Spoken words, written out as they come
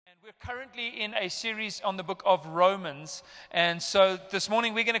We're currently in a series on the book of Romans, and so this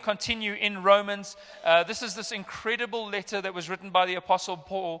morning we're going to continue in Romans. This is this incredible letter that was written by the Apostle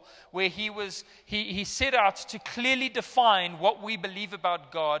Paul, where he set out to clearly define what we believe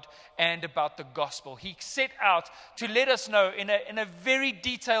about God and about the gospel. He set out to let us know in a very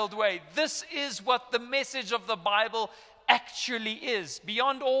detailed way, this is what the message of the Bible actually is.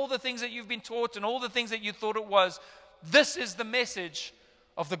 Beyond all the things that you've been taught and all the things that you thought it was, this is the message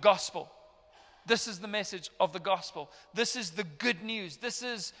of the gospel. This is the message of the gospel. This is the good news. This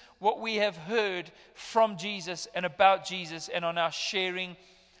is what we have heard from Jesus and about Jesus and are now sharing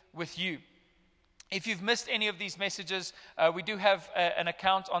with you. If you've missed any of these messages, we do have an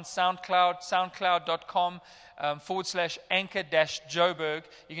account on SoundCloud, soundcloud.com /Anchor-Joburg.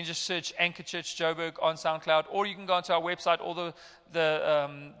 You can just search Anchor Church Joburg on SoundCloud, or you can go onto our website,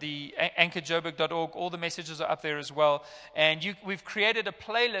 the anchorjoburg.org. All the messages are up there as well. And we've created a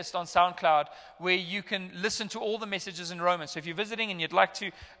playlist on SoundCloud where you can listen to all the messages in Romans. So if you're visiting and you'd like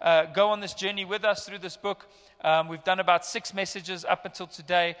to go on this journey with us through this book, we've done about 6 messages up until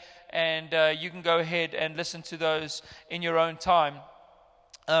today, and you can go ahead and listen to those in your own time.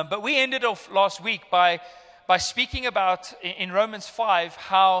 But we ended off last week by speaking about, in Romans 5,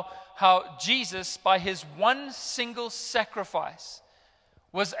 how Jesus, by his one single sacrifice,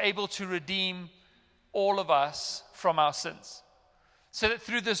 was able to redeem all of us from our sins. So that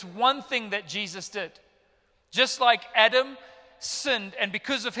through this one thing that Jesus did, just like Adam sinned, and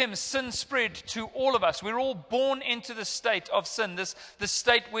because of him, sin spread to all of us. We're all born into the state of sin, this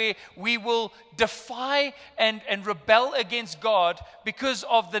state where we will defy and rebel against God because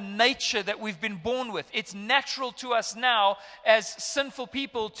of the nature that we've been born with. It's natural to us now as sinful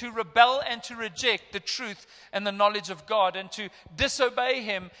people to rebel and to reject the truth and the knowledge of God and to disobey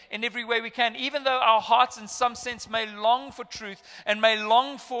him in every way we can. Even though our hearts in some sense may long for truth and may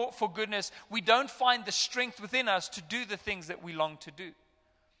long for goodness, we don't find the strength within us to do the things that we long to do.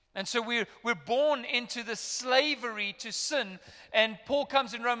 And so we're born into the slavery to sin. And Paul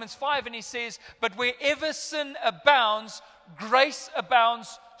comes in Romans 5 and he says, but wherever sin abounds, grace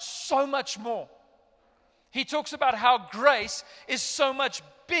abounds so much more. He talks about how grace is so much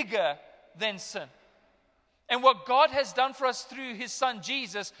bigger than sin. And what God has done for us through his son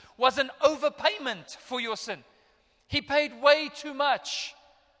Jesus was an overpayment for your sin. He paid way too much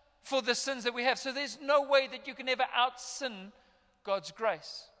for the sins that we have. So there's no way that you can ever out-sin God's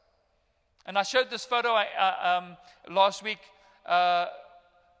grace. And I showed this photo last week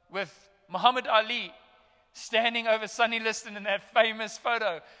with Muhammad Ali standing over Sonny Liston in that famous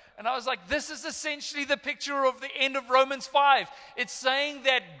photo. And I was like, this is essentially the picture of the end of Romans 5. It's saying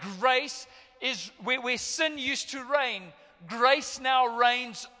that grace is where sin used to reign. Grace now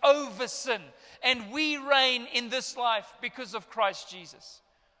reigns over sin. And we reign in this life because of Christ Jesus.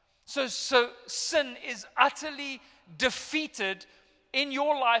 So sin is utterly defeated in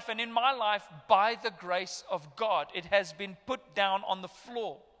your life and in my life by the grace of God. It has been put down on the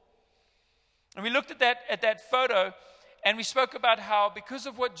floor. And we looked at that photo, and we spoke about how because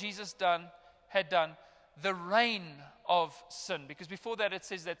of what Jesus had done, the reign of sin, because before that it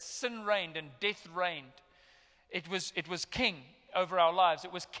says that sin reigned and death reigned. It was king over our lives.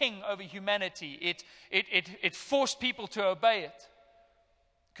 It was king over humanity. It forced people to obey it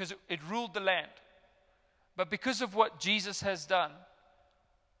because it ruled the land. But because of what Jesus has done,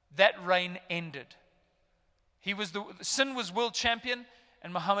 that reign ended. Sin was world champion,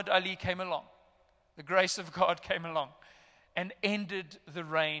 and Muhammad Ali came along. The grace of God came along and ended the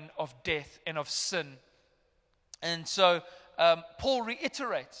reign of death and of sin. And so Paul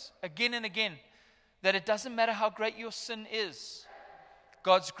reiterates again and again that it doesn't matter how great your sin is,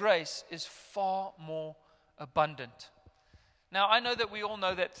 God's grace is far more abundant. Now, I know that we all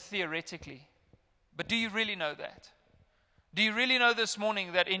know that theoretically, but do you really know that? Do you really know this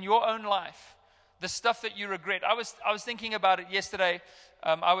morning that in your own life, the stuff that you regret? I was thinking about it yesterday.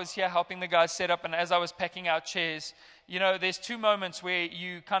 I was here helping the guys set up, and as I was packing out chairs, there's 2 moments where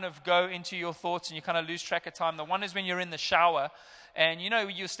you kind of go into your thoughts and you kind of lose track of time. The one is when you're in the shower, and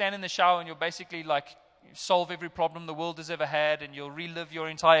you stand in the shower and you're basically like solve every problem the world has ever had, and you'll relive your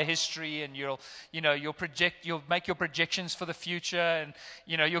entire history, and you'll make your projections for the future, and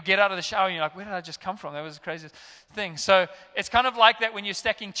you'll get out of the shower and you're like, where did I just come from? That was the craziest thing. So it's kind of like that when you're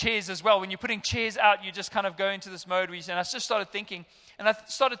stacking chairs as well. When you're putting chairs out, you just kind of go into this mode where and I just started thinking, and I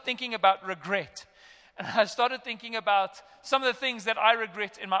started thinking about regret. And I started thinking about some of the things that I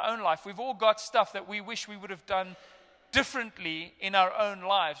regret in my own life. We've all got stuff that we wish we would have done differently in our own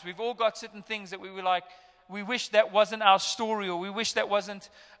lives. We've all got certain things that we were like, we wish that wasn't our story, or we wish that wasn't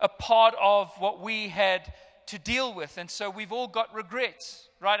a part of what we had to deal with. And so we've all got regrets,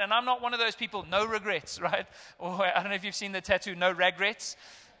 right? And I'm not one of those people, no regrets, right? Or I don't know if you've seen the tattoo, no regrets.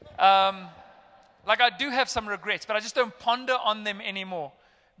 Like I do have some regrets, but I just don't ponder on them anymore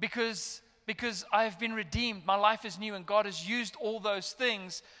because I've been redeemed. My life is new, and God has used all those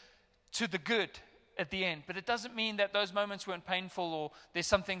things to the good at the end. But it doesn't mean that those moments weren't painful, or there's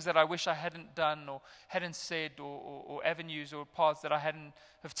some things that I wish I hadn't done or hadn't said, or avenues or paths that I hadn't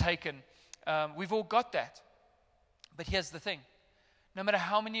have taken. We've all got that. But here's the thing. No matter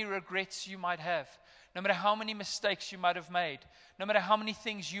how many regrets you might have, no matter how many mistakes you might have made, no matter how many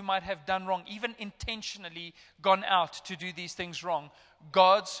things you might have done wrong, even intentionally gone out to do these things wrong,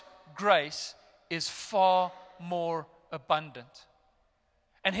 God's grace is far more abundant.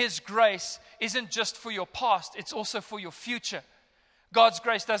 And His grace isn't just for your past, it's also for your future. God's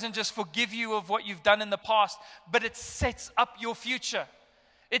grace doesn't just forgive you of what you've done in the past, but it sets up your future.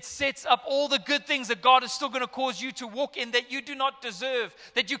 It sets up all the good things that God is still going to cause you to walk in that you do not deserve,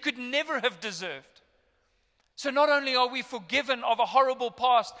 that you could never have deserved. So not only are we forgiven of a horrible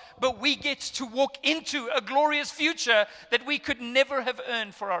past, but we get to walk into a glorious future that we could never have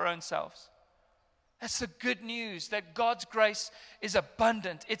earned for our own selves. That's the good news, that God's grace is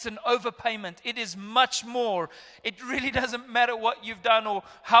abundant. It's an overpayment. It is much more. It really doesn't matter what you've done or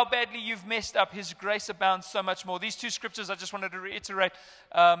how badly you've messed up. His grace abounds so much more. These two scriptures I just wanted to reiterate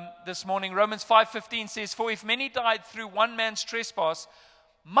this morning. Romans 5:15 says, "For if many died through one man's trespass,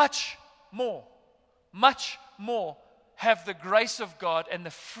 much more have the grace of God and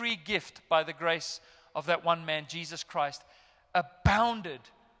the free gift by the grace of that one man, Jesus Christ, abounded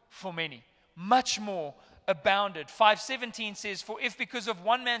for many." Much more abounded. 5:17 says, "For if because of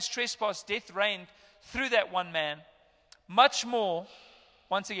one man's trespass death reigned through that one man, much more,"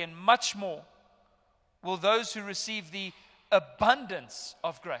 once again, much more, "will those who receive the abundance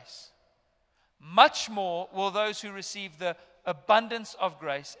of grace." Much more will those who receive the abundance of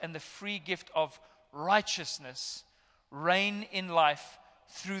grace and the free gift of righteousness reign in life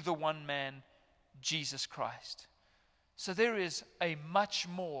through the one man, Jesus Christ. So there is a much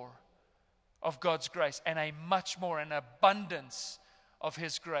more of God's grace and a much more, an abundance of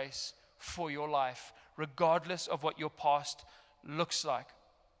His grace for your life, regardless of what your past looks like.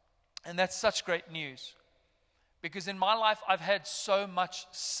 And that's such great news, because in my life I've had so much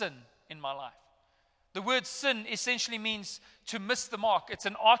sin in my life. The word sin essentially means to miss the mark. It's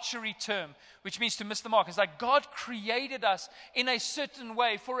an archery term, which means to miss the mark. It's like God created us in a certain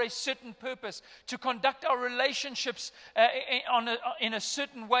way for a certain purpose, to conduct our relationships in a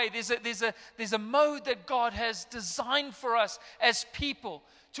certain way. There's a mode that God has designed for us as people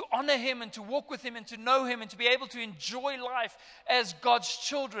to honor Him and to walk with Him and to know Him and to be able to enjoy life as God's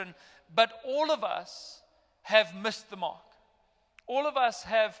children. But all of us have missed the mark. All of us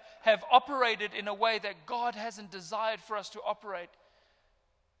have operated in a way that God hasn't desired for us to operate,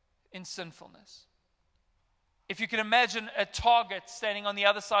 in sinfulness. If you can imagine a target standing on the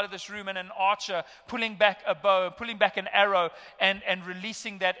other side of this room and an archer pulling back a bow, pulling back an arrow and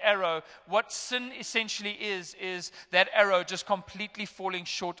releasing that arrow, what sin essentially is that arrow just completely falling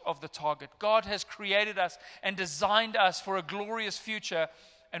short of the target. God has created us and designed us for a glorious future,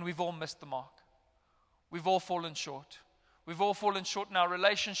 and we've all missed the mark. We've all fallen short. We've all fallen short in our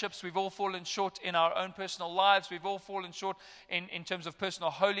relationships. We've all fallen short in our own personal lives. We've all fallen short in terms of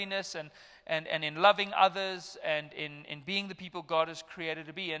personal holiness and in loving others and in being the people God has created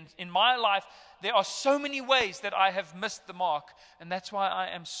to be. And in my life, there are so many ways that I have missed the mark. And that's why I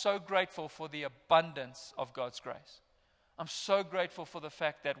am so grateful for the abundance of God's grace. I'm so grateful for the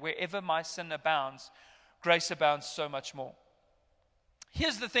fact that wherever my sin abounds, grace abounds so much more.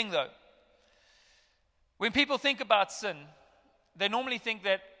 Here's the thing, though. When people think about sin, they normally think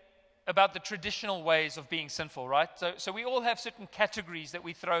that about the traditional ways of being sinful, right? So we all have certain categories that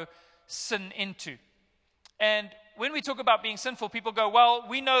we throw sin into. And when we talk about being sinful, people go, well,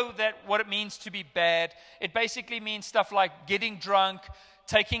 we know that what it means to be bad. It basically means stuff like getting drunk,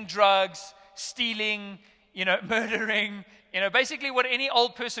 taking drugs, stealing, murdering, basically what any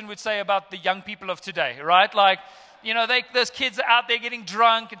old person would say about the young people of today, right? Like, those kids are out there getting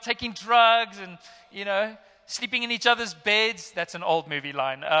drunk and taking drugs and, sleeping in each other's beds. That's an old movie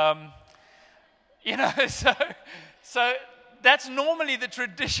line. So that's normally the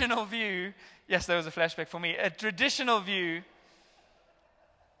traditional view. Yes, there was a flashback for me. A traditional view.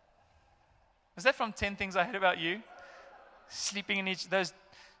 Was that from 10 Things I Hate About You? Sleeping in those,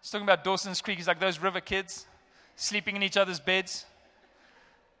 he's talking about Dawson's Creek. He's like those river kids sleeping in each other's beds.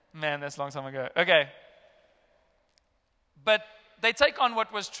 Man, that's a long time ago. Okay. But they take on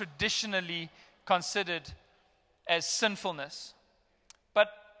what was traditionally considered as sinfulness. But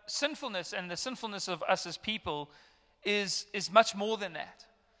sinfulness and the sinfulness of us as people is much more than that.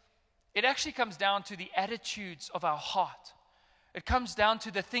 It actually comes down to the attitudes of our heart. It comes down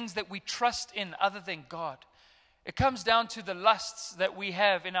to the things that we trust in other than God. It comes down to the lusts that we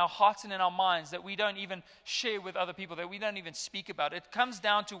have in our hearts and in our minds that we don't even share with other people, that we don't even speak about. It comes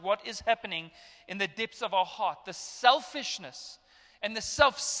down to what is happening in the depths of our heart, the selfishness and the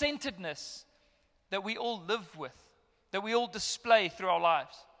self-centeredness that we all live with, that we all display through our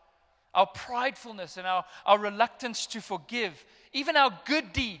lives. Our pridefulness and our reluctance to forgive, even our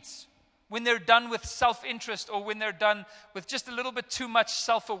good deeds, when they're done with self-interest or when they're done with just a little bit too much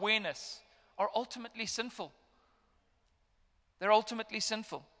self-awareness, are ultimately sinful. They're ultimately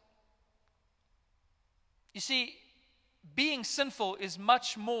sinful. You see, being sinful is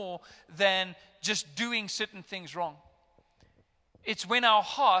much more than just doing certain things wrong. It's when our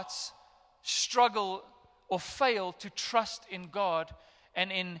hearts struggle or fail to trust in God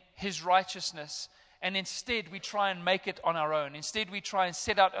and in His righteousness, and instead we try and make it on our own. Instead we try and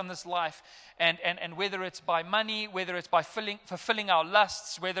set out on this life, and whether it's by money, whether it's by fulfilling our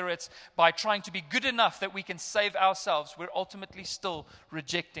lusts, whether it's by trying to be good enough that we can save ourselves, we're ultimately still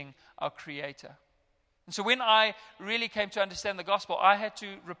rejecting our Creator. And so when I really came to understand the gospel, I had to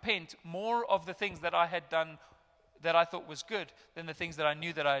repent more of the things that I had done that I thought was good than the things that I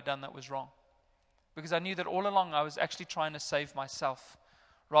knew that I had done that was wrong. Because I knew that all along I was actually trying to save myself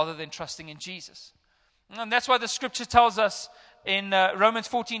rather than trusting in Jesus. And that's why the scripture tells us in Romans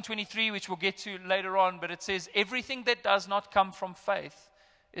 14:23, which we'll get to later on, but it says, everything that does not come from faith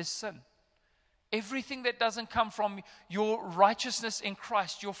is sin. Everything that doesn't come from your righteousness in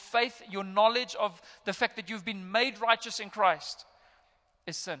Christ, your faith, your knowledge of the fact that you've been made righteous in Christ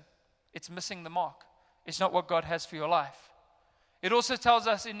is sin. It's missing the mark. It's not what God has for your life. It also tells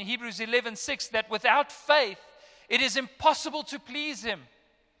us in Hebrews 11:6 that without faith, it is impossible to please Him.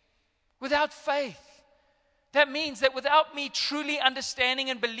 Without faith. That means that without me truly understanding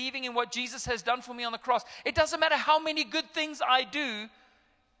and believing in what Jesus has done for me on the cross, it doesn't matter how many good things I do,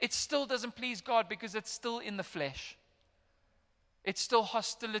 it still doesn't please God because it's still in the flesh. It's still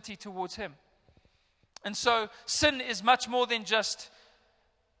hostility towards Him. And so sin is much more than just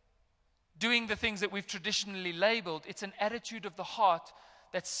doing the things that we've traditionally labeled. It's an attitude of the heart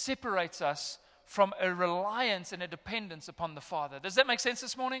that separates us from a reliance and a dependence upon the Father. Does that make sense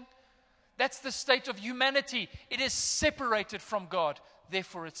this morning? That's the state of humanity. It is separated from God.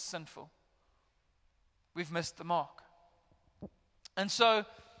 Therefore, it's sinful. We've missed the mark. And so,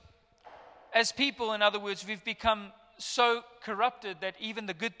 as people, in other words, we've become so corrupted that even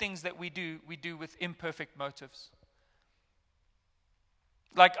the good things that we do with imperfect motives.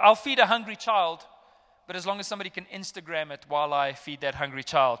 Like, I'll feed a hungry child, but as long as somebody can Instagram it while I feed that hungry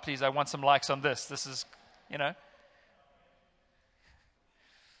child, please, I want some likes on this. This is,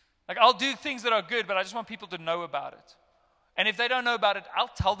 Like, I'll do things that are good, but I just want people to know about it. And if they don't know about it, I'll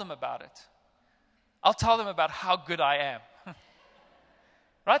tell them about it. I'll tell them about how good I am.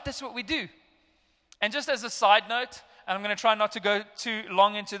 Right? That's what we do. And just as a side note, and I'm going to try not to go too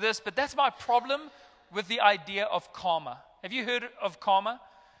long into this, but that's my problem with the idea of karma. Have you heard of karma?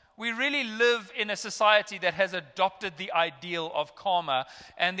 We really live in a society that has adopted the ideal of karma.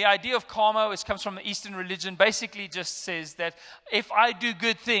 And the idea of karma, which comes from the Eastern religion, basically just says that if I do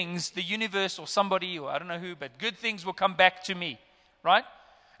good things, the universe or somebody, or I don't know who, but good things will come back to me, right?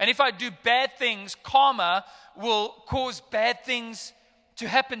 And if I do bad things, karma will cause bad things to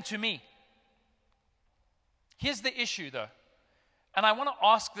happen to me. Here's the issue, though. And I want to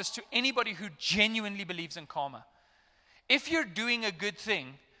ask this to anybody who genuinely believes in karma. If you're doing a good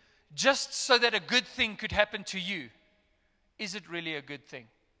thing, just so that a good thing could happen to you, is it really a good thing?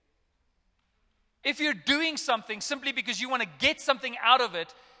 If you're doing something simply because you want to get something out of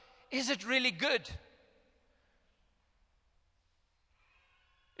it, is it really good?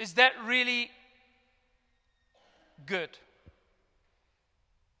 Is that really good?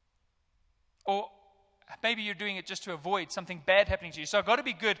 Or maybe you're doing it just to avoid something bad happening to you. So I've got to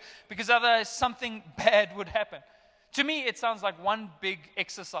be good because otherwise something bad would happen. To me, it sounds like one big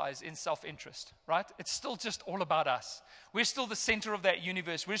exercise in self-interest, right? It's still just all about us. We're still the center of that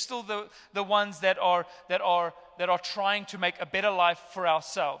universe. We're still the ones that are trying to make a better life for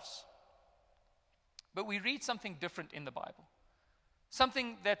ourselves. But we read something different in the Bible.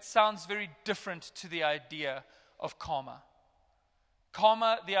 Something that sounds very different to the idea of karma.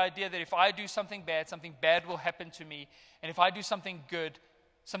 Karma, the idea that if I do something bad will happen to me. And if I do something good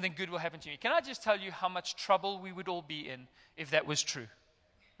will happen to me. Can I just tell you how much trouble we would all be in if that was true?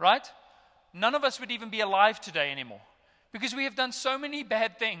 Right? None of us would even be alive today anymore. Because we have done so many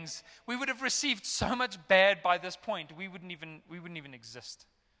bad things. We would have received so much bad by this point. We wouldn't even exist.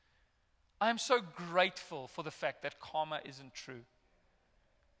 I am so grateful for the fact that karma isn't true.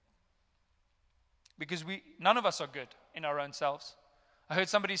 Because none of us are good in our own selves. I heard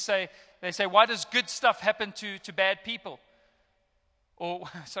somebody say, why does good stuff happen to bad people? Or,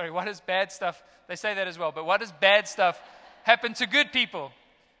 sorry, why does bad stuff, they say that as well, but why does bad stuff happen to good people?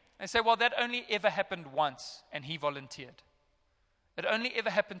 They say, well, that only ever happened once, and he volunteered. It only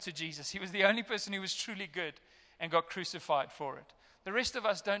ever happened to Jesus. He was the only person who was truly good and got crucified for it. The rest of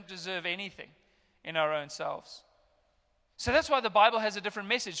us don't deserve anything in our own selves. So that's why the Bible has a different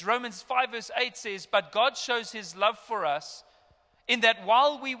message. Romans 5 verse 8 says, but God shows his love for us in that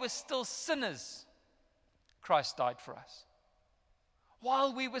while we were still sinners, Christ died for us.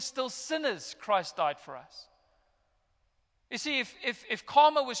 While we were still sinners, Christ died for us. You see, if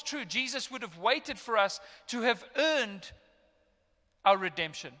karma was true, Jesus would have waited for us to have earned our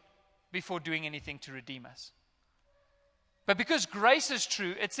redemption before doing anything to redeem us. But because grace is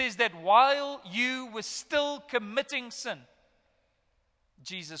true, it says that while you were still committing sin,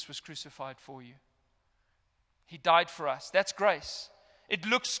 Jesus was crucified for you. He died for us. That's grace. It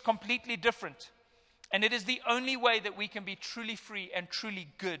looks completely different. And it is the only way that we can be truly free and truly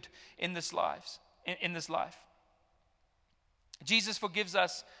good in this life. Jesus forgives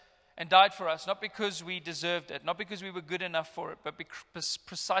us and died for us, not because we deserved it, not because we were good enough for it, but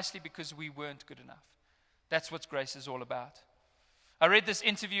precisely because we weren't good enough. That's what grace is all about. I read this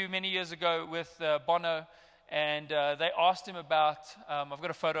interview many years ago with Bono, and they asked him about, I've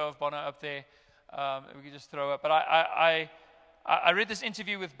got a photo of Bono up there, we can just throw up, but I read this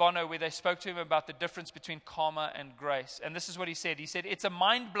interview with Bono where they spoke to him about the difference between karma and grace. And this is what he said. He said, it's a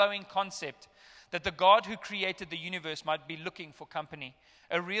mind-blowing concept that the God who created the universe might be looking for company,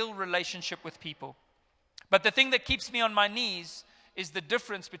 a real relationship with people. But the thing that keeps me on my knees is the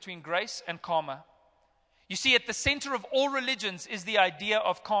difference between grace and karma. You see, at the center of all religions is the idea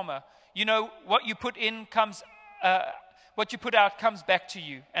of karma. You know, what you put in what you put out comes back to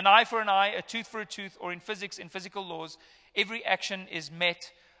you. An eye for an eye, a tooth for a tooth, or in physics, in physical laws, every action is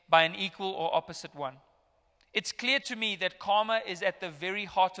met by an equal or opposite one. It's clear to me that karma is at the very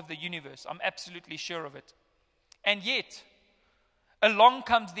heart of the universe. I'm absolutely sure of it. And yet, along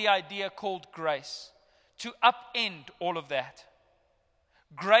comes the idea called grace to upend all of that.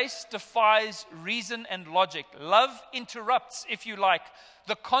 Grace defies reason and logic. Love interrupts, if you like,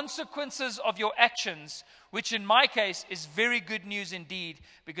 the consequences of your actions, which in my case is very good news indeed,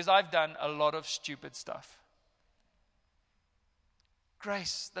 because I've done a lot of stupid stuff.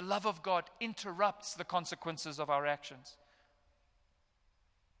 Grace, the love of God, interrupts the consequences of our actions.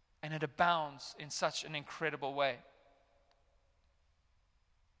 And it abounds in such an incredible way.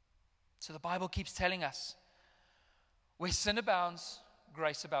 So the Bible keeps telling us, where sin abounds,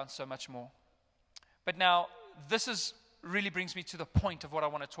 grace abounds so much more. But now, this really brings me to the point of what I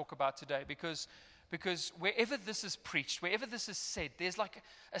want to talk about today, because wherever this is preached, wherever this is said, there's like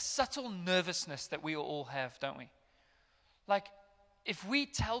a subtle nervousness that we all have, don't we? Like, if we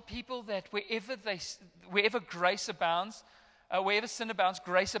tell people that wherever grace abounds, wherever sin abounds,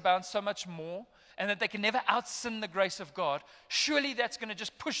 grace abounds so much more, and that they can never out-sin the grace of God, surely that's going to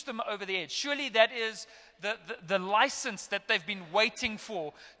just push them over the edge. Surely that is the license that they've been waiting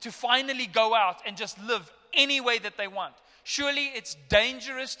for to finally go out and just live any way that they want. Surely it's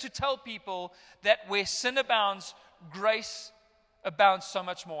dangerous to tell people that where sin abounds, grace abounds so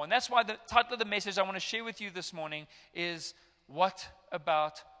much more. And that's why the title of the message I want to share with you this morning is, what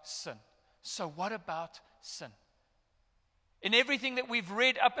about sin? So what about sin? In everything that we've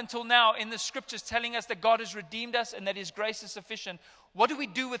read up until now in the scriptures telling us that God has redeemed us and that his grace is sufficient, what do we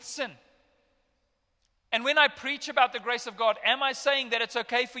do with sin? And when I preach about the grace of God, am I saying that it's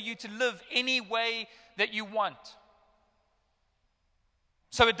okay for you to live any way that you want?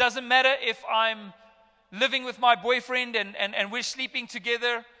 So it doesn't matter if I'm living with my boyfriend and we're sleeping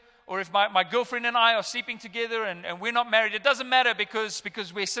together, or if my girlfriend and I are sleeping together and we're not married. It doesn't matter because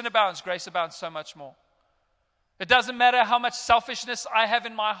where sin abounds, grace abounds so much more. It doesn't matter how much selfishness I have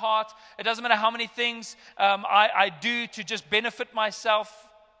in my heart. It doesn't matter how many things I do to just benefit myself,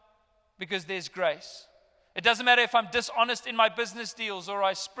 because there's grace. It doesn't matter if I'm dishonest in my business deals, or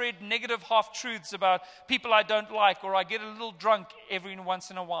I spread negative half-truths about people I don't like, or I get a little drunk every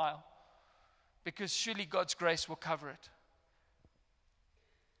once in a while, because surely God's grace will cover it.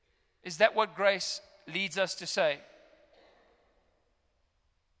 Is that what grace leads us to say?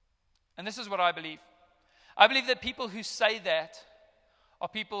 And this is what I believe. I believe that people who say that are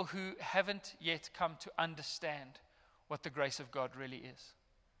people who haven't yet come to understand what the grace of God really is.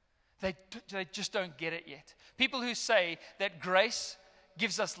 They just don't get it yet. People who say that grace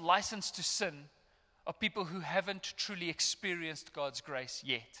gives us license to sin are people who haven't truly experienced God's grace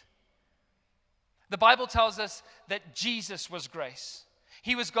yet. The Bible tells us that Jesus was grace.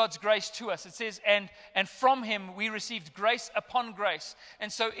 He was God's grace to us. It says, and from him we received grace upon grace.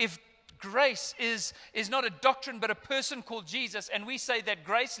 And so if grace is not a doctrine but a person called Jesus, and we say that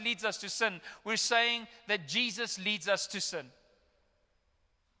grace leads us to sin, we're saying that Jesus leads us to sin.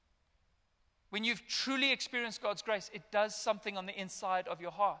 When you've truly experienced God's grace, it does something on the inside of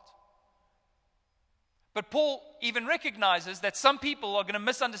your heart. But Paul even recognizes that some people are going to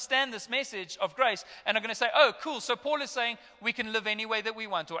misunderstand this message of grace and are going to say, oh, cool, so Paul is saying we can live any way that we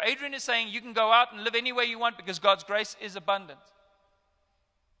want. Or Adrian is saying you can go out and live any way you want because God's grace is abundant.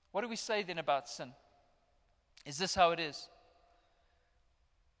 What do we say then about sin? Is this how it is?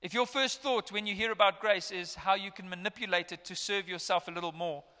 If your first thought when you hear about grace is how you can manipulate it to serve yourself a little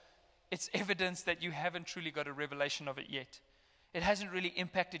more, it's evidence that you haven't truly got a revelation of it yet. It hasn't really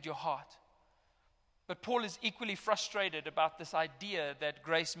impacted your heart. But Paul is equally frustrated about this idea that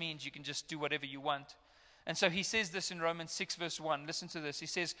grace means you can just do whatever you want. And so he says this in Romans 6 verse 1. Listen to this. He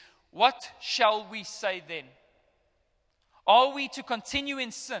says, what shall we say then? Are we to continue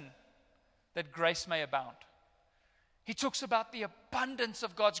in sin that grace may abound? He talks about the abundance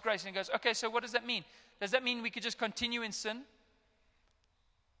of God's grace and he goes, okay, so what does that mean? Does that mean we could just continue in sin?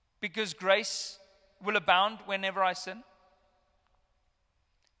 Because grace will abound whenever I sin?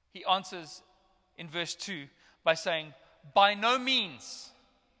 He answers in verse 2 by saying, by no means.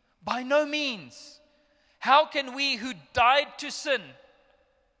 By no means. How can we who died to sin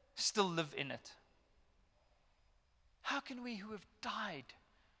still live in it? How can we who have died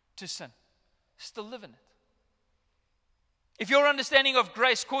to sin still live in it? If your understanding of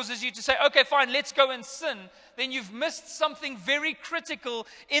grace causes you to say, okay, fine, let's go and sin, then you've missed something very critical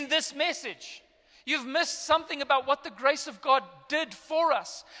in this message. You've missed something about what the grace of God did for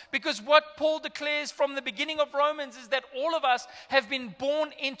us. Because what Paul declares from the beginning of Romans is that all of us have been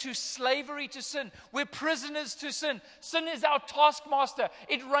born into slavery to sin. We're prisoners to sin. Sin is our taskmaster.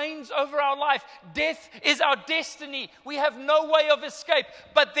 It reigns over our life. Death is our destiny. We have no way of escape.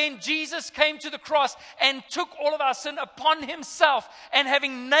 But then Jesus came to the cross and took all of our sin upon himself. And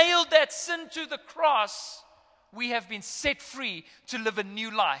having nailed that sin to the cross, we have been set free to live a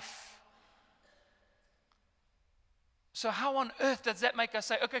new life. So how on earth does that make us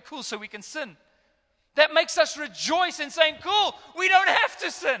say, okay, cool, so we can sin? That makes us rejoice in saying, cool, we don't have to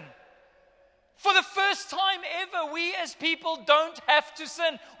sin. For the first time ever, we as people don't have to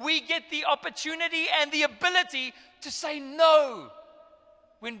sin. We get the opportunity and the ability to say no,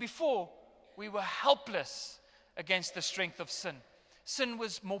 when before we were helpless against the strength of sin. Sin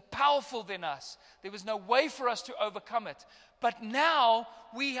was more powerful than us. There was no way for us to overcome it. But now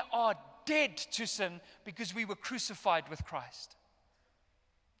we are dead to sin because we were crucified with Christ.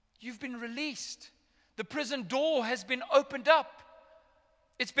 You've been released. The prison door has been opened up.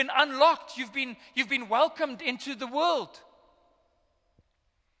 It's been unlocked. You've been welcomed into the world.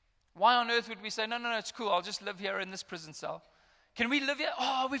 Why on earth would we say, no, it's cool, I'll just live here in this prison cell? Can we live here?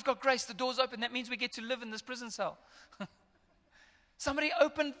 Oh, we've got grace, the door's open. That means we get to live in this prison cell. Somebody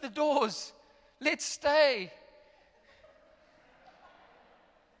opened the doors. Let's stay.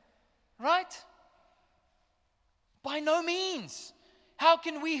 Right? By no means. How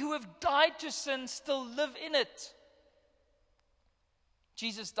can we who have died to sin still live in it?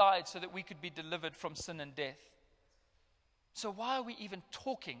 Jesus died so that we could be delivered from sin and death. So why are we even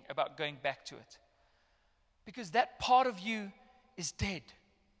talking about going back to it? Because that part of you is dead.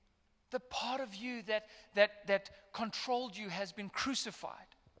 The part of you that controlled you has been crucified.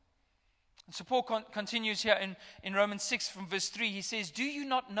 So Paul continues here in Romans 6 from verse 3. He says, do you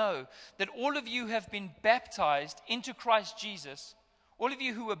not know that all of you have been baptized into Christ Jesus? All of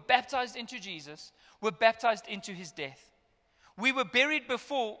you who were baptized into Jesus were baptized into his death. We were buried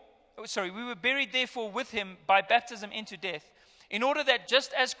therefore with him by baptism into death, in order that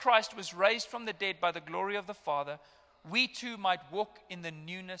just as Christ was raised from the dead by the glory of the Father, we too might walk in the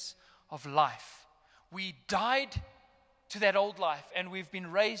newness of life. We died to that old life, and we've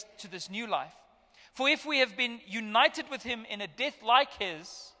been raised to this new life. For if we have been united with him in a death like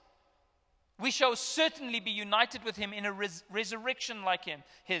his, we shall certainly be united with him in a resurrection like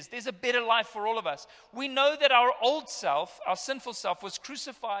his. There's a better life for all of us. We know that our old self, our sinful self, was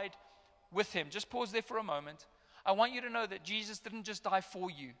crucified with him. Just pause there for a moment. I want you to know that Jesus didn't just die for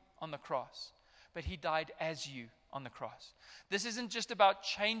you on the cross, but he died as you on the cross. This isn't just about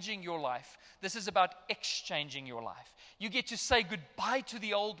changing your life. This is about exchanging your life. You get to say goodbye to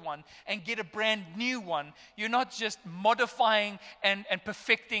the old one and get a brand new one. You're not just modifying and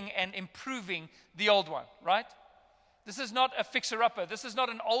perfecting and improving the old one, right? This is not a fixer-upper. This is not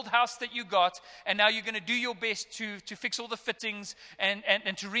an old house that you got, and now you're going to do your best to fix all the fittings and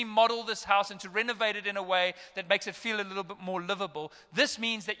to remodel this house and to renovate it in a way that makes it feel a little bit more livable. This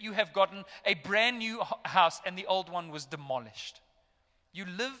means that you have gotten a brand new house, and the old one was demolished. You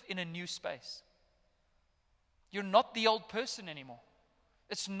live in a new space. You're not the old person anymore.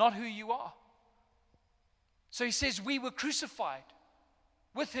 It's not who you are. So he says, we were crucified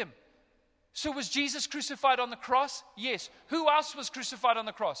with him. So was Jesus crucified on the cross? Yes. Who else was crucified on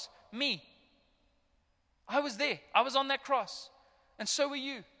the cross? Me. I was there. I was on that cross. And so were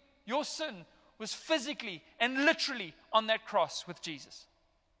you. Your sin was physically and literally on that cross with Jesus.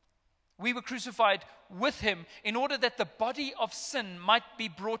 We were crucified with him in order that the body of sin might be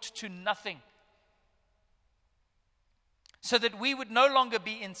brought to nothing, so that we would no longer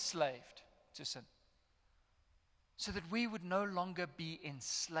be enslaved to sin. So that we would no longer be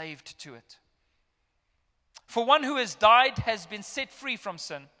enslaved to it. For one who has died has been set free from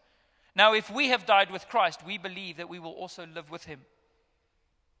sin. Now, if we have died with Christ, we believe that we will also live with him.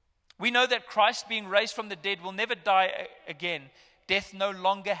 We know that Christ, being raised from the dead, will never die again. Death no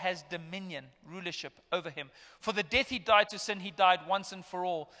longer has dominion, rulership over him. For the death he died to sin, he died once and for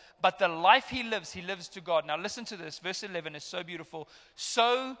all. But the life he lives to God. Now listen to this. Verse 11 is so beautiful.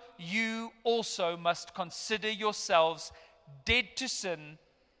 So you also must consider yourselves dead to sin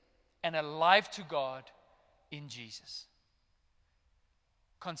and alive to God in Jesus.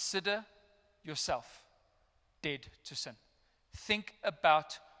 Consider yourself dead to sin. Think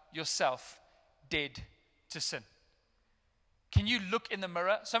about yourself dead to sin. Can you look in the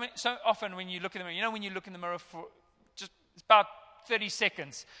mirror? So often when you look in the mirror, when you look in the mirror for just about 30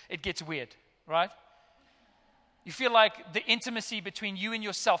 seconds, it gets weird, right? You feel like the intimacy between you and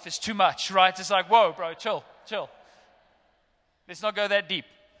yourself is too much, right? It's like, whoa, bro, chill. Let's not go that deep.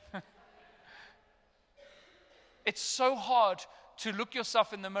 It's so hard to look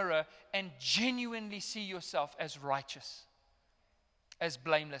yourself in the mirror and genuinely see yourself as righteous, as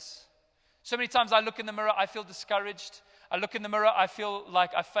blameless. So many times I look in the mirror, I feel discouraged. I look in the mirror, I feel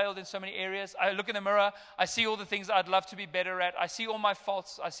like I failed in so many areas. I look in the mirror, I see all the things I'd love to be better at. I see all my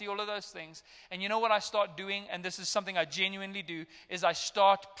faults. I see all of those things. And you know what I start doing, and this is something I genuinely do, is I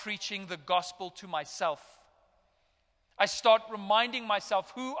start preaching the gospel to myself. I start reminding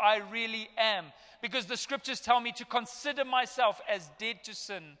myself who I really am. Because the scriptures tell me to consider myself as dead to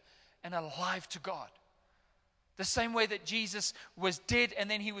sin and alive to God. The same way that Jesus was dead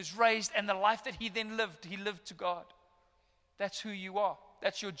and then he was raised, and the life that he then lived, he lived to God. That's who you are.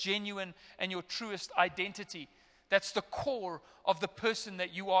 That's your genuine and your truest identity. That's the core of the person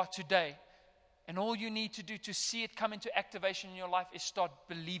that you are today. And all you need to do to see it come into activation in your life is start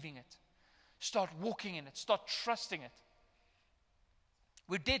believing it. Start walking in it. Start trusting it.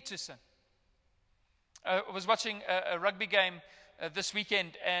 We're dead to sin. I was watching a rugby game this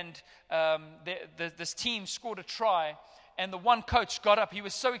weekend, and this team scored a try. And the one coach got up. He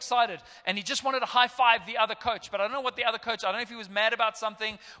was so excited. And he just wanted to high-five the other coach. But I don't know what the other coach, I don't know if he was mad about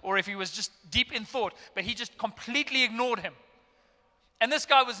something or if he was just deep in thought. But he just completely ignored him. And this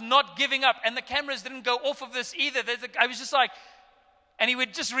guy was not giving up. And the cameras didn't go off of this either. I was just like, and he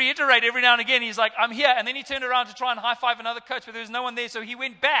would just reiterate every now and again. He's like, I'm here. And then he turned around to try and high-five another coach. But there was no one there. So he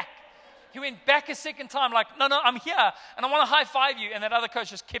went back. He went back a second time like, no, I'm here. And I want to high-five you. And that other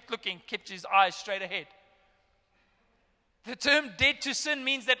coach just kept looking, kept his eyes straight ahead. The term dead to sin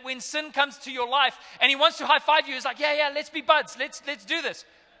means that when sin comes to your life and he wants to high-five you, he's like, yeah, let's be buds. Let's do this.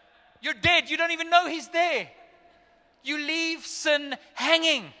 You're dead. You don't even know he's there. You leave sin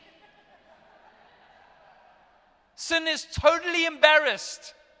hanging. Sin is totally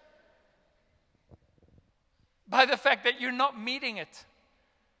embarrassed by the fact that you're not meeting it.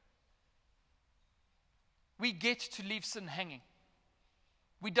 We get to leave sin hanging.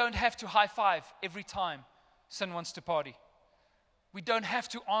 We don't have to high-five every time sin wants to party. We don't have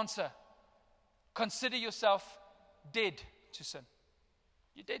to answer. Consider yourself dead to sin.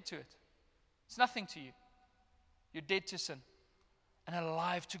 You're dead to it. It's nothing to you. You're dead to sin and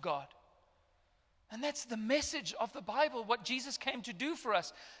alive to God. And that's the message of the Bible, what Jesus came to do for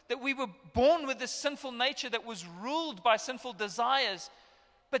us. That we were born with this sinful nature that was ruled by sinful desires.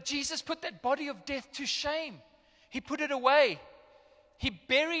 But Jesus put that body of death to shame. He put it away. He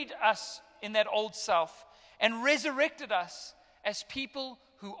buried us in that old self and resurrected us as people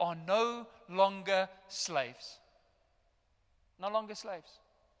who are no longer slaves. No longer slaves.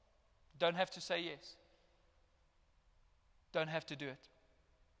 Don't have to say yes. Don't have to do it.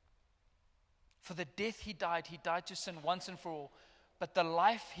 For the death he died to sin once and for all. But the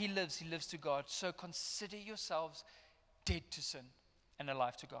life he lives to God. So consider yourselves dead to sin and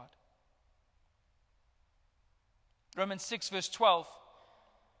alive to God. Romans 6 verse 12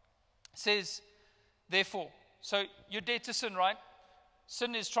 says, therefore, so you're dead to sin, right?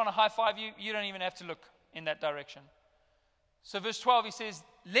 Sin is trying to high-five you. You don't even have to look in that direction. So verse 12, he says,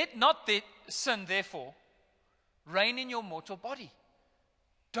 let not sin, therefore, reign in your mortal body.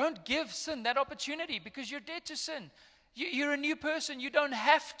 Don't give sin that opportunity because you're dead to sin. You're a new person. You don't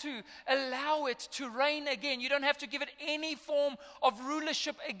have to allow it to reign again. You don't have to give it any form of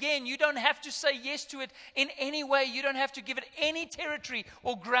rulership again. You don't have to say yes to it in any way. You don't have to give it any territory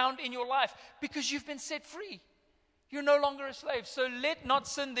or ground in your life because you've been set free. You're no longer a slave. So let not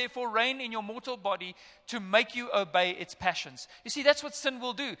sin therefore reign in your mortal body to make you obey its passions. You see, that's what sin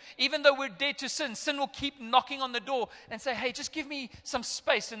will do. Even though we're dead to sin, sin will keep knocking on the door and say, hey, just give me some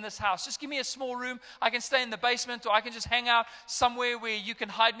space in this house. Just give me a small room. I can stay in the basement, or I can just hang out somewhere where you can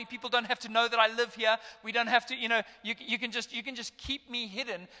hide me. People don't have to know that I live here. We don't have to, you can just keep me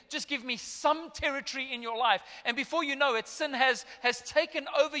hidden. Just give me some territory in your life. And before you know it, sin has taken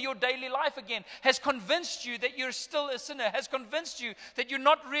over your daily life again, has convinced you that you're still a sinner, has convinced you that you're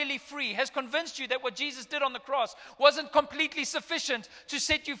not really free, has convinced you that what Jesus did on the cross wasn't completely sufficient to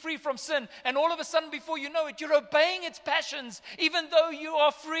set you free from sin. And all of a sudden, before you know it, you're obeying its passions, even though you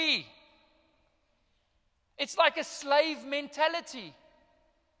are free. It's like a slave mentality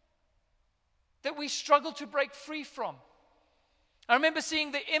that we struggle to break free from. I remember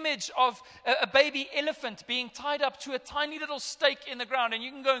seeing the image of a baby elephant being tied up to a tiny little stake in the ground. And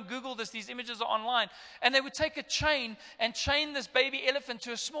you can go and Google this. These images are online. And they would take a chain and chain this baby elephant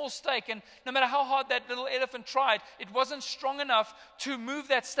to a small stake. And no matter how hard that little elephant tried, it wasn't strong enough to move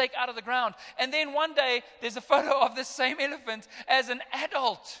that stake out of the ground. And then one day, there's a photo of this same elephant as an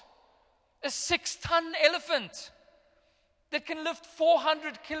adult. A 6-ton elephant that can lift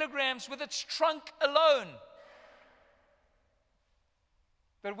 400 kilograms with its trunk alone.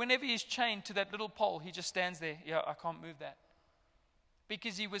 But whenever he's chained to that little pole, he just stands there. Yeah, I can't move that.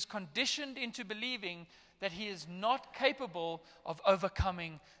 Because he was conditioned into believing that he is not capable of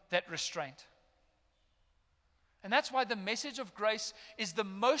overcoming that restraint. And that's why the message of grace is the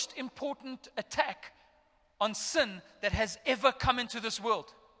most important attack on sin that has ever come into this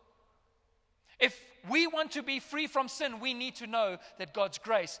world. If we want to be free from sin, we need to know that God's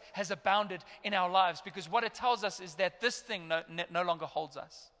grace has abounded in our lives, because what it tells us is that this thing no longer holds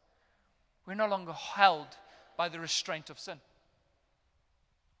us. We're no longer held by the restraint of sin.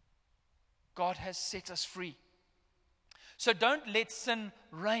 God has set us free. So don't let sin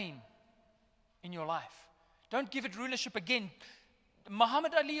reign in your life. Don't give it rulership again.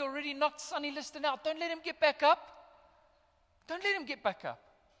 Muhammad Ali already knocked Sonny Liston out. Don't let him get back up. Don't let him get back up.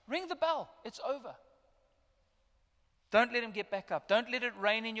 Ring the bell. It's over. Don't let him get back up. Don't let it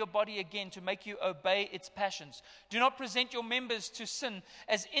reign in your body again to make you obey its passions. Do not present your members to sin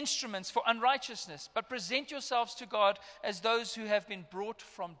as instruments for unrighteousness, but present yourselves to God as those who have been brought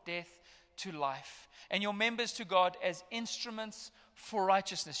from death to life, and your members to God as instruments for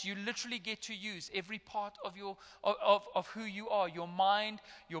righteousness. You literally get to use every part of who you are, your mind,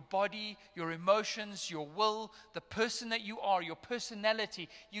 your body, your emotions, your will, the person that you are, your personality.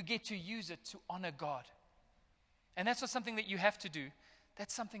 You get to use it to honor God. And that's not something that you have to do.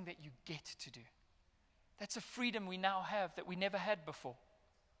 That's something that you get to do. That's a freedom we now have that we never had before.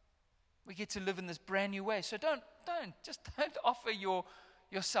 We get to live in this brand new way. So don't offer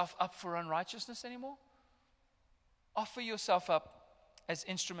yourself up for unrighteousness anymore. Offer yourself up as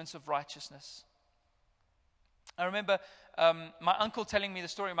instruments of righteousness. I remember my uncle telling me the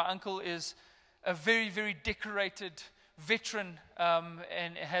story. My uncle is a very, very decorated veteran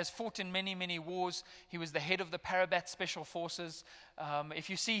and has fought in many, many wars. He was the head of the Parabat Special Forces. If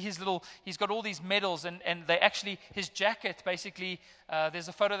you see he's got all these medals, and they actually, his jacket basically, there's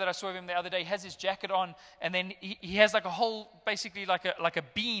a photo that I saw of him the other day. He has his jacket on, and then he has like a whole, basically like a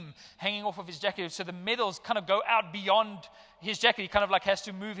beam hanging off of his jacket. So the medals kind of go out beyond his jacket. He kind of like has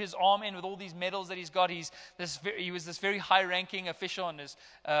to move his arm in with all these medals that he's got. He was this very high-ranking official and has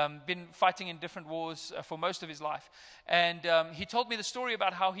been fighting in different wars for most of his life. And he told me the story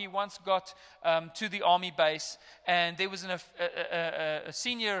about how he once got to the army base, and there was a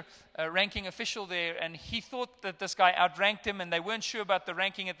senior ranking official there, and he thought that this guy outranked him, and they weren't sure about the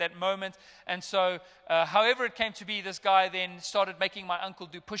ranking at that moment. And so, however it came to be, this guy then started making my uncle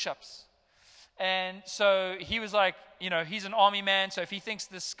do push-ups. And so he was like, he's an army man, so if he thinks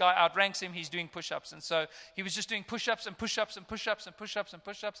this guy outranks him, he's doing push-ups. And so he was just doing push-ups and push-ups and push-ups and push-ups and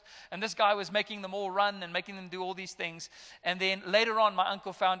push-ups. And this guy was making them all run and making them do all these things. And then later on, my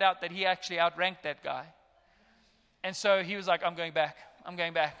uncle found out that he actually outranked that guy. And so he was like, I'm going back.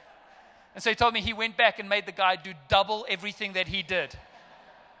 And so he told me he went back and made the guy do double everything that he did.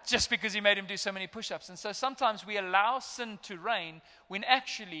 just because he made him do so many push-ups. And so sometimes we allow sin to reign when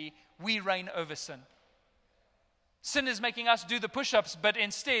actually we reign over sin. Sin is making us do the push-ups, but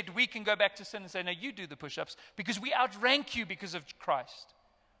instead we can go back to sin and say, no, you do the push-ups because we outrank you because of Christ.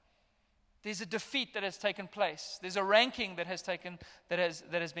 There's a defeat that has taken place. There's a ranking that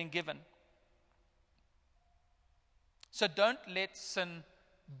has been given. So don't let sin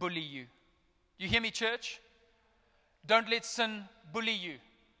bully you. You hear me, church? Don't let sin bully you.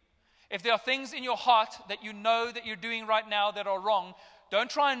 If there are things in your heart that you know that you're doing right now that are wrong, don't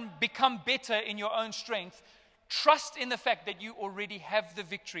try and become better in your own strength. Trust in the fact that you already have the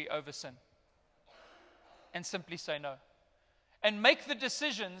victory over sin. And simply say no. And make the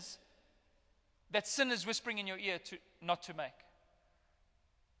decisions that sin is whispering in your ear not to make.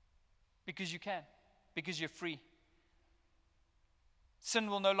 Because you can. Because you're free. Sin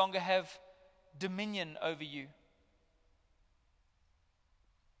will no longer have dominion over you.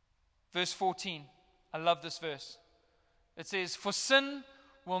 Verse 14. I love this verse. It says, for sin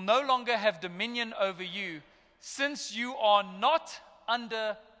will no longer have dominion over you, since you are not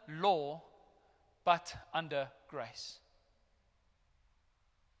under law, but under grace.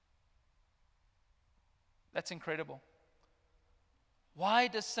 That's incredible. Why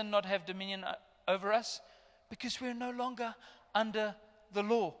does sin not have dominion over us? Because we're no longer under the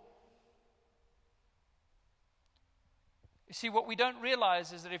law. You see, what we don't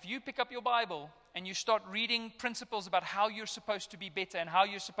realize is that if you pick up your Bible and you start reading principles about how you're supposed to be better and how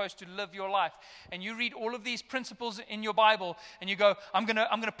you're supposed to live your life, and you read all of these principles in your Bible, and you go, I'm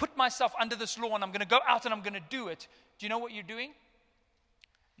gonna put myself under this law, and I'm gonna go out and I'm gonna do it. Do you know what you're doing?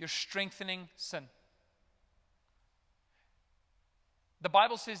 You're strengthening sin. The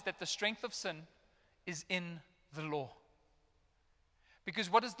Bible says that the strength of sin is in the law. Because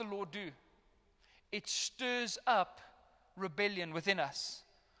what does the law do? It stirs up rebellion within us.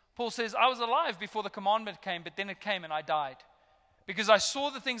 Paul says, I was alive before the commandment came, but then it came and I died. Because I saw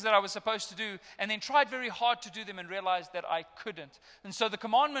the things that I was supposed to do and then tried very hard to do them and realized that I couldn't. And so the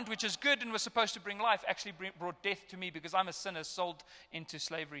commandment, which is good and was supposed to bring life, actually brought death to me because I'm a sinner sold into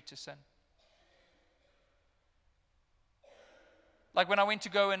slavery to sin. Like when I went to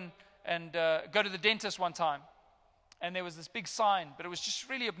go go to the dentist one time, and there was this big sign, but it was just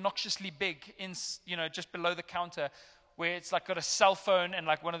really obnoxiously big in, just below the counter, where it's like got a cell phone and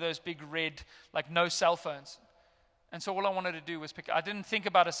like one of those big red, like no cell phones. And so all I wanted to do was I didn't think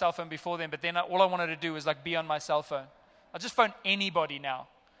about a cell phone before then, but then all I wanted to do was like be on my cell phone. I'll just phone anybody now.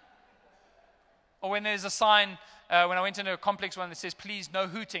 Or when there's a sign, when I went into a complex one that says, please no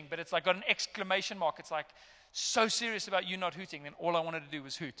hooting, but it's like got an exclamation mark. It's like, so serious about you not hooting, then all I wanted to do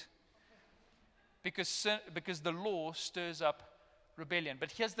was hoot. Because the law stirs up rebellion.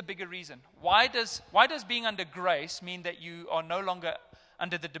 But here's the bigger reason. Why does being under grace mean that you are no longer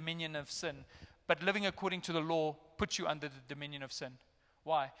under the dominion of sin, but living according to the law puts you under the dominion of sin?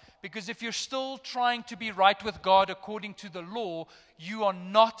 Why? Because if you're still trying to be right with God according to the law, you are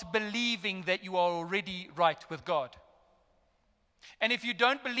not believing that you are already right with God. And if you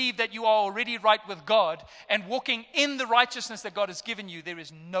don't believe that you are already right with God and walking in the righteousness that God has given you, there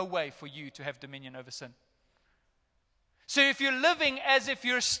is no way for you to have dominion over sin. So if you're living as if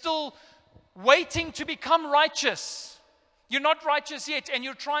you're still waiting to become righteous, you're not righteous yet, and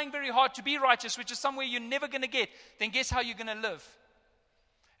you're trying very hard to be righteous, which is somewhere you're never going to get, then guess how you're going to live?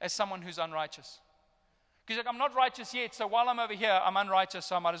 As someone who's unrighteous. Because like, I'm not righteous yet, so while I'm over here, I'm unrighteous,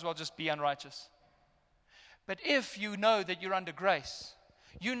 so I might as well just be unrighteous. But if you know that you're under grace,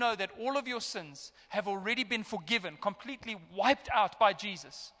 you know that all of your sins have already been forgiven, completely wiped out by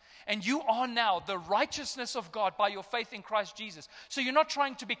Jesus. And you are now the righteousness of God by your faith in Christ Jesus. So you're not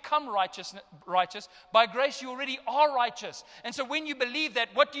trying to become righteous. By grace, you already are righteous. And so when you believe that,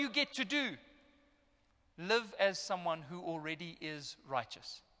 what do you get to do? Live as someone who already is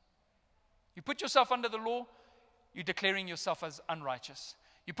righteous. You put yourself under the law, you're declaring yourself as unrighteous.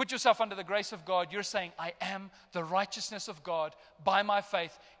 You put yourself under the grace of God, you're saying, I am the righteousness of God by my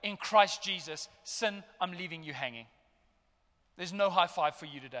faith in Christ Jesus. Sin, I'm leaving you hanging. There's no high five for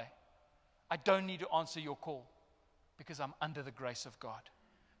you today. I don't need to answer your call because I'm under the grace of God.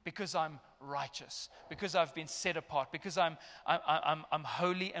 Because I'm righteous. Because I've been set apart. Because I'm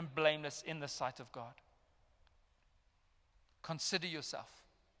holy and blameless in the sight of God. Consider yourself.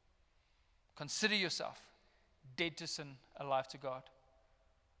 Consider yourself dead to sin, alive to God.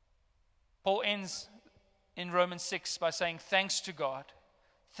 Paul ends in Romans 6 by saying, thanks to God.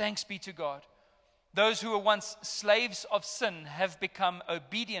 Thanks be to God. Those who were once slaves of sin have become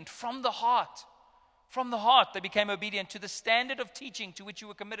obedient from the heart. From the heart, they became obedient to the standard of teaching to which you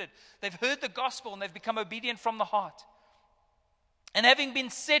were committed. They've heard the gospel and they've become obedient from the heart. and having been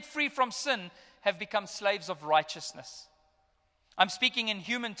set free from sin, have become slaves of righteousness. I'm speaking in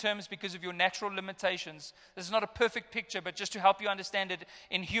human terms because of your natural limitations. This is not a perfect picture, but just to help you understand it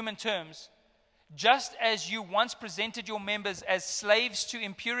in human terms. Just as you once presented your members as slaves to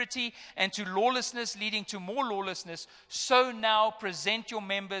impurity and to lawlessness, leading to more lawlessness, so now present your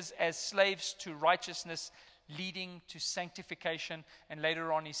members as slaves to righteousness, leading to sanctification. And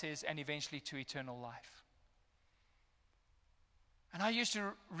later on he says, and eventually to eternal life. And I used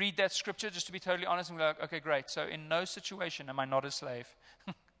to read that scripture, just to be totally honest, and be like, okay, great. So in no situation am I not a slave.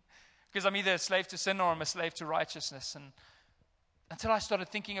 Because I'm either a slave to sin or I'm a slave to righteousness. And until I started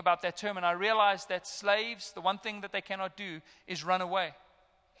thinking about that term, and I realized that slaves, the one thing that they cannot do is run away.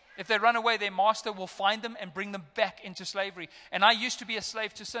 If they run away, their master will find them and bring them back into slavery. And I used to be a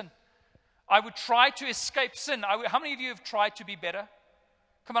slave to sin. I would try to escape sin. How many of you have tried to be better?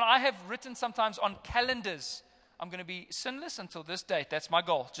 Come on, I have written sometimes on calendars, I'm going to be sinless until this date. That's my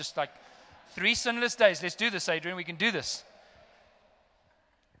goal. Just like 3 sinless days. Let's do this, Adrian. We can do this.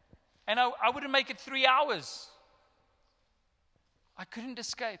 And I wouldn't make it 3 hours. I couldn't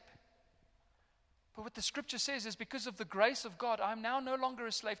escape. But what the scripture says is because of the grace of God, I am now no longer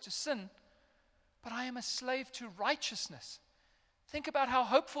a slave to sin, but I am a slave to righteousness. Think about how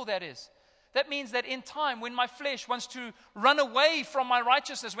hopeful that is. That means that in time, when my flesh wants to run away from my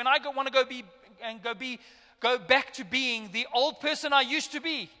righteousness, when I want to go back to being the old person I used to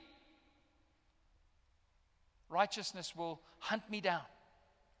be, righteousness will hunt me down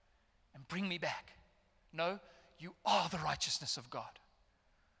and bring me back. No, you are the righteousness of God.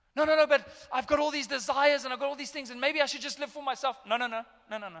 No, but I've got all these desires and I've got all these things and maybe I should just live for myself. No.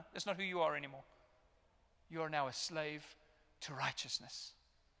 That's not who you are anymore. You are now a slave to righteousness.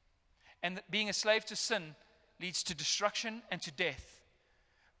 And being a slave to sin leads to destruction and to death.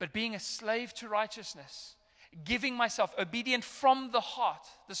 But being a slave to righteousness, giving myself, obedient from the heart.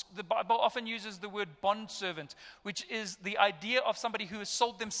 The Bible often uses the word bondservant, which is the idea of somebody who has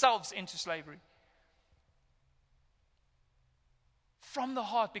sold themselves into slavery. From the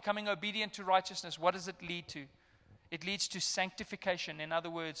heart, becoming obedient to righteousness, what does it lead to? It leads to sanctification. In other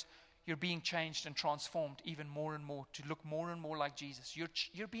words, you're being changed and transformed even more and more to look more and more like Jesus.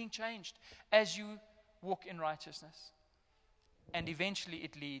 You're being changed as you walk in righteousness. And eventually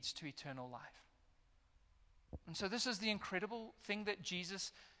it leads to eternal life. And so this is the incredible thing that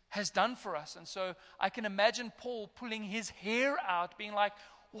Jesus has done for us. And so I can imagine Paul pulling his hair out, being like,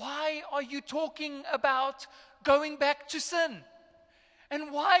 why are you talking about going back to sin?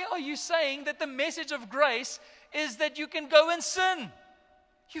 And why are you saying that the message of grace is that you can go and sin?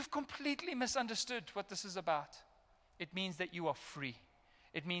 You've completely misunderstood what this is about. It means that you are free.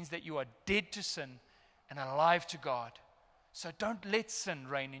 It means that you are dead to sin and alive to God. So don't let sin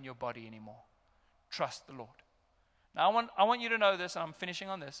reign in your body anymore. Trust the Lord. Now, I want you to know this, and I'm finishing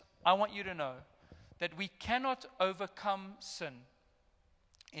on this. I want you to know that we cannot overcome sin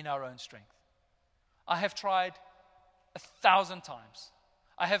in our own strength. I have tried 1,000 times.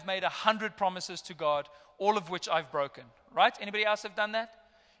 I have made 100 promises to God, all of which I've broken. Right? Anybody else have done that?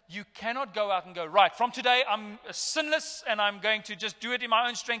 You cannot go out and go, right, from today I'm sinless and I'm going to just do it in my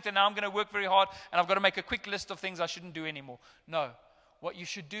own strength and now I'm going to work very hard and I've got to make a quick list of things I shouldn't do anymore. No. What you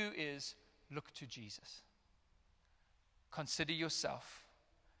should do is look to Jesus. Consider yourself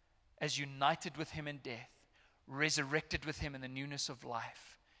as united with him in death, resurrected with him in the newness of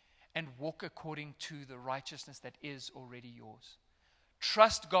life, and walk according to the righteousness that is already yours.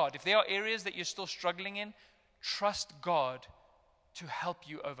 Trust God. If there are areas that you're still struggling in, trust God to help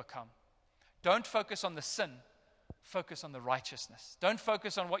you overcome. Don't focus on the sin. Focus on the righteousness. Don't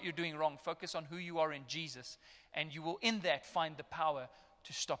focus on what you're doing wrong. Focus on who you are in Jesus. And you will in that find the power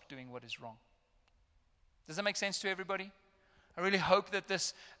to stop doing what is wrong. Does that make sense to everybody? I really hope that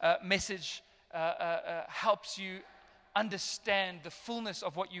this message helps you understand the fullness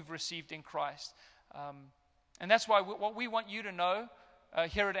of what you've received in Christ. And that's why what we want you to know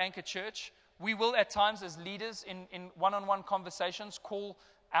here at Anchor Church, we will at times as leaders in one-on-one conversations call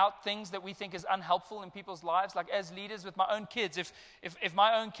out things that we think is unhelpful in people's lives. Like as leaders with my own kids, if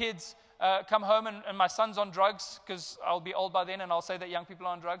my own kids come home and my son's on drugs, because I'll be old by then and I'll say that young people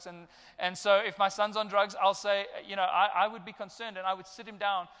are on drugs. And so if my son's on drugs, I'll say, I would be concerned and I would sit him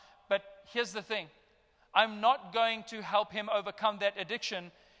down. But here's the thing. I'm not going to help him overcome that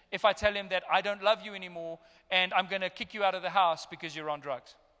addiction if I tell him that I don't love you anymore and I'm going to kick you out of the house because you're on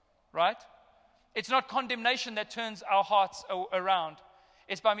drugs. Right? It's not condemnation that turns our hearts around.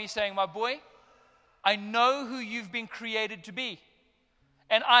 It's by me saying, my boy, I know who you've been created to be.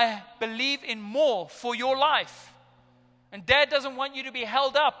 And I believe in more for your life. And Dad doesn't want you to be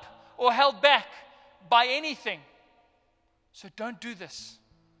held up or held back by anything. So don't do this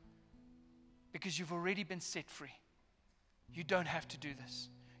because you've already been set free. You don't have to do this.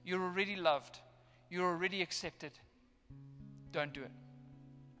 You're already loved. You're already accepted. Don't do it.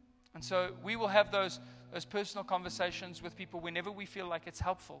 And so we will have those personal conversations with people whenever we feel like it's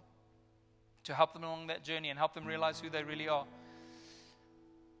helpful to help them along that journey and help them realize who they really are.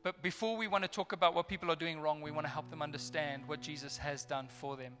 But before we want to talk about what people are doing wrong, we want to help them understand what Jesus has done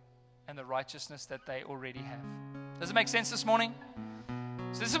for them and the righteousness that they already have. Does it make sense this morning?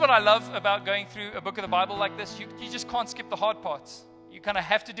 So this is what I love about going through a book of the Bible like this. You just can't skip the hard parts. You kind of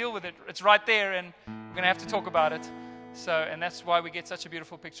have to deal with it. It's right there, and we're going to have to talk about it. So, and that's why we get such a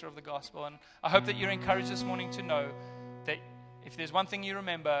beautiful picture of the gospel. And I hope that you're encouraged this morning to know that if there's one thing you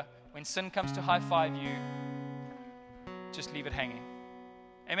remember, when sin comes to high-five you, just leave it hanging.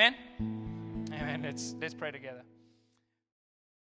 Amen? Amen. Let's pray together.